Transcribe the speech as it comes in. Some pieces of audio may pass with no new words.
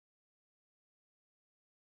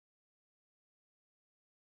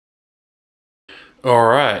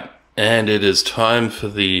Alright, and it is time for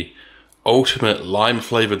the ultimate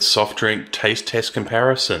lime-flavoured soft drink taste test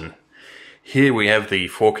comparison. Here we have the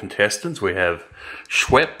four contestants. We have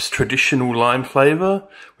Schweppes traditional lime flavour,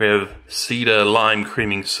 we have Cedar lime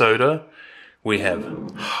creaming soda, we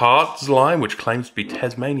have Hart's lime, which claims to be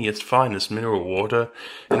Tasmania's finest mineral water,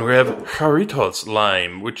 and we have Jarritos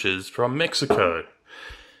lime, which is from Mexico.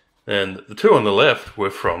 And the two on the left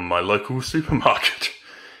were from my local supermarket.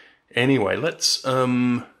 Anyway, let's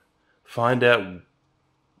find out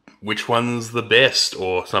which one's the best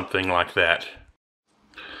or something like that.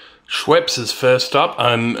 Schweppes is first up.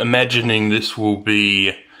 I'm imagining this will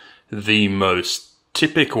be the most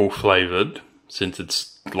typical flavoured, since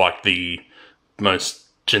it's like the most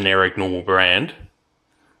generic normal brand.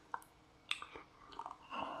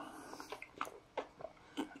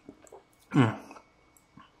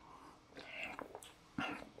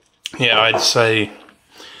 Yeah, I'd say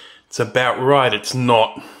it's about right. It's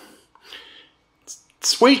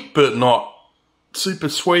sweet, but not super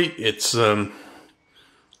sweet. It's kind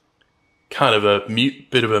of a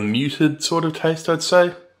bit of a muted sort of taste, I'd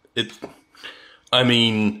say. I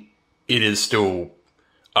mean, it is still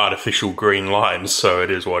artificial green lime, so it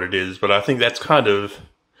is what it is. But I think that's kind of,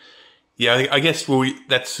 yeah, I guess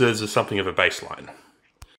that serves as something of a baseline.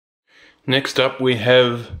 Next up, we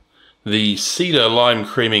have the Cedar lime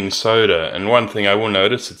creaming soda, and one thing I will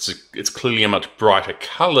notice, it's clearly a much brighter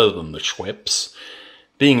colour than the Schweppes.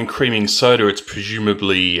 Being a creaming soda, it's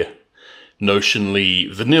presumably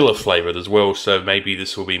notionally vanilla flavoured as well, so maybe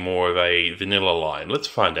this will be more of a vanilla lime. Let's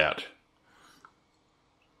find out.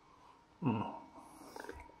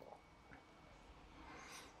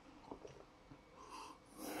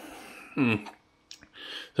 So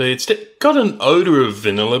it's got an odour of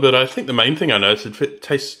vanilla, but I think the main thing I noticed, it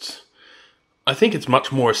tastes, I think it's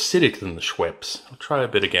much more acidic than the Schweppes. I'll try a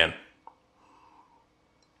bit again.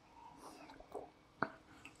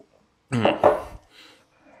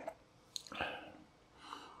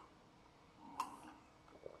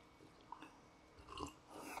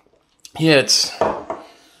 Yeah, it's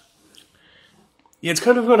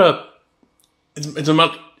kind of got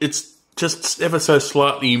it's just ever so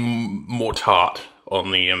slightly more tart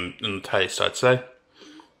on the taste, I'd say.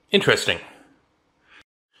 Interesting.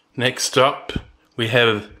 Next up, we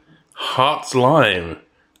have Hart's lime,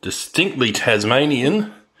 distinctly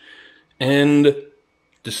Tasmanian and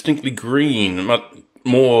distinctly green, much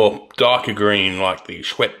more darker green like the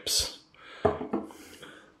Schweppes. Let's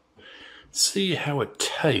see how it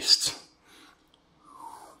tastes.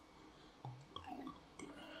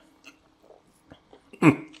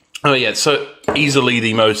 Oh yeah, so easily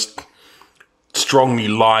the most strongly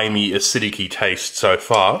limey, acidic-y taste so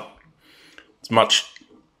far.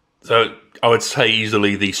 So I would say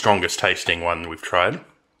easily the strongest tasting one we've tried.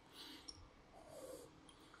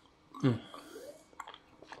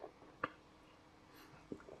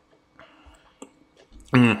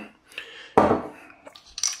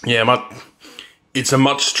 Yeah, it's a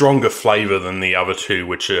much stronger flavour than the other two,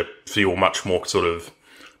 which feel much more sort of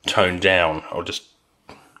toned down. I'll just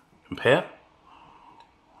compare.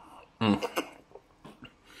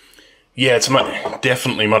 Yeah, it's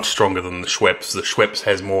definitely much stronger than the Schweppes. The Schweppes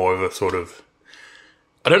has more of a sort of,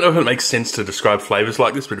 I don't know if it makes sense to describe flavours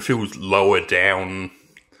like this, but it feels lower down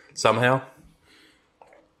somehow.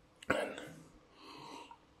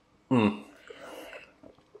 And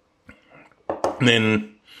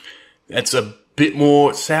then it's a bit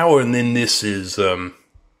more sour, and then this is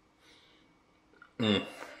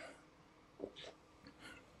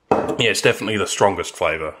yeah, it's definitely the strongest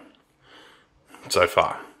flavour so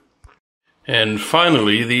far. And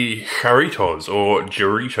finally, the Jarritos, or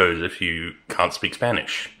Jarritos if you can't speak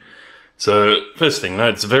Spanish. So, first thing, no,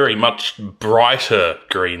 it's very much brighter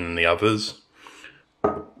green than the others.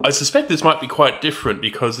 I suspect this might be quite different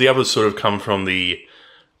because the others sort of come from the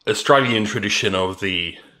Australian tradition of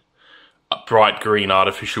the bright green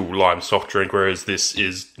artificial lime soft drink, whereas this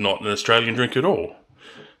is not an Australian drink at all.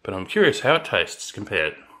 But I'm curious how it tastes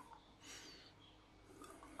compared.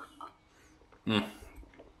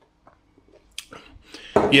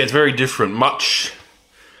 Yeah, it's very different. Much,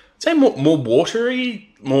 I'd say more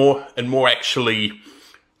watery, more actually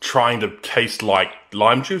trying to taste like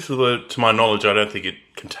lime juice. Although, to my knowledge, I don't think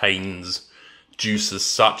it contains juice as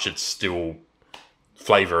such. It's still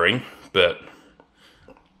flavouring, but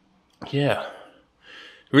yeah,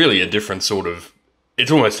 really a different sort of,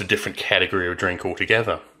 it's almost a different category of drink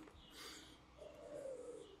altogether.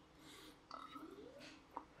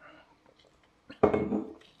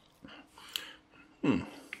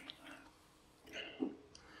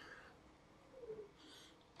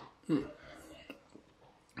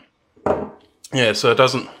 Yeah, so it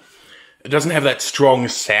doesn't have that strong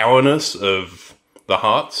sourness of the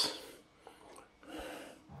Hearts.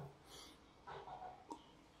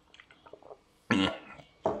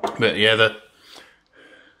 But yeah,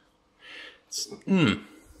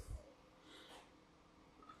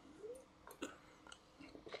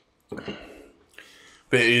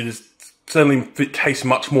 But it tastes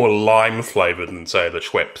much more lime flavoured than, say, the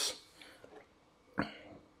Schweppes.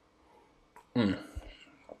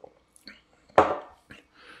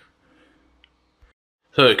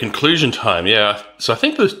 So conclusion time, yeah. So I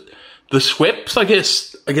think the Schweppes, I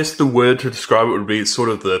guess the word to describe it would be sort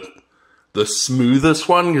of the smoothest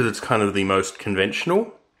one, because it's kind of the most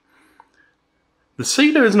conventional. The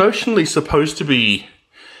Cedar is notionally supposed to be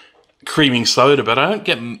creaming soda, but I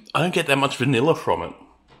don't get that much vanilla from it.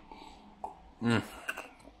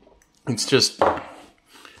 It's just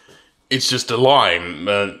a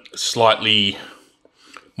lime, slightly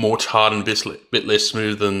more tart and a bit less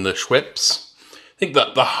smooth than the Schweppes. I think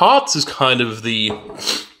that the Hearts is kind of the,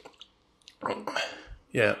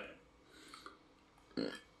 yeah.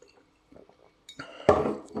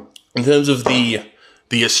 In terms of the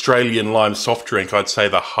Australian lime soft drink, I'd say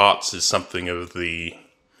the Hearts is something of the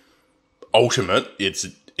ultimate.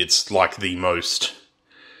 It's like the most,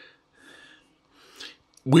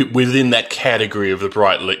 within that category of the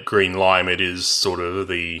bright lit green lime, it is sort of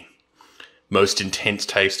the most intense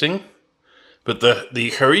tasting. But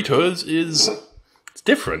the Jarritos is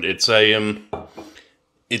different. It's a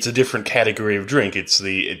different category of drink. They've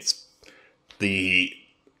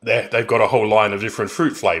got a whole line of different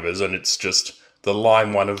fruit flavors, and it's just the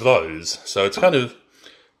lime one of those. So it's not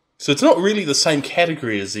really the same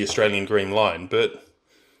category as the Australian green lime, but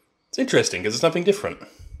it's interesting because it's something different.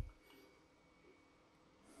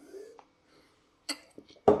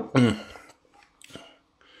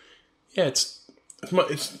 Yeah, it's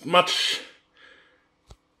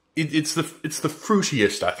the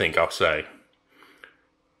fruitiest, I think I'll say.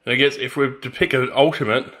 And I guess if we're to pick an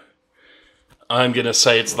ultimate, I'm gonna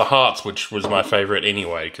say it's the Hearts, which was my favourite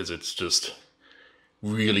anyway, because it's just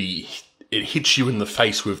really, it hits you in the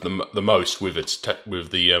face with the most with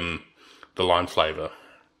the lime flavour.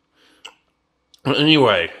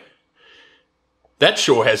 Anyway, that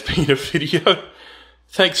sure has been a video.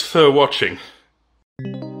 Thanks for watching.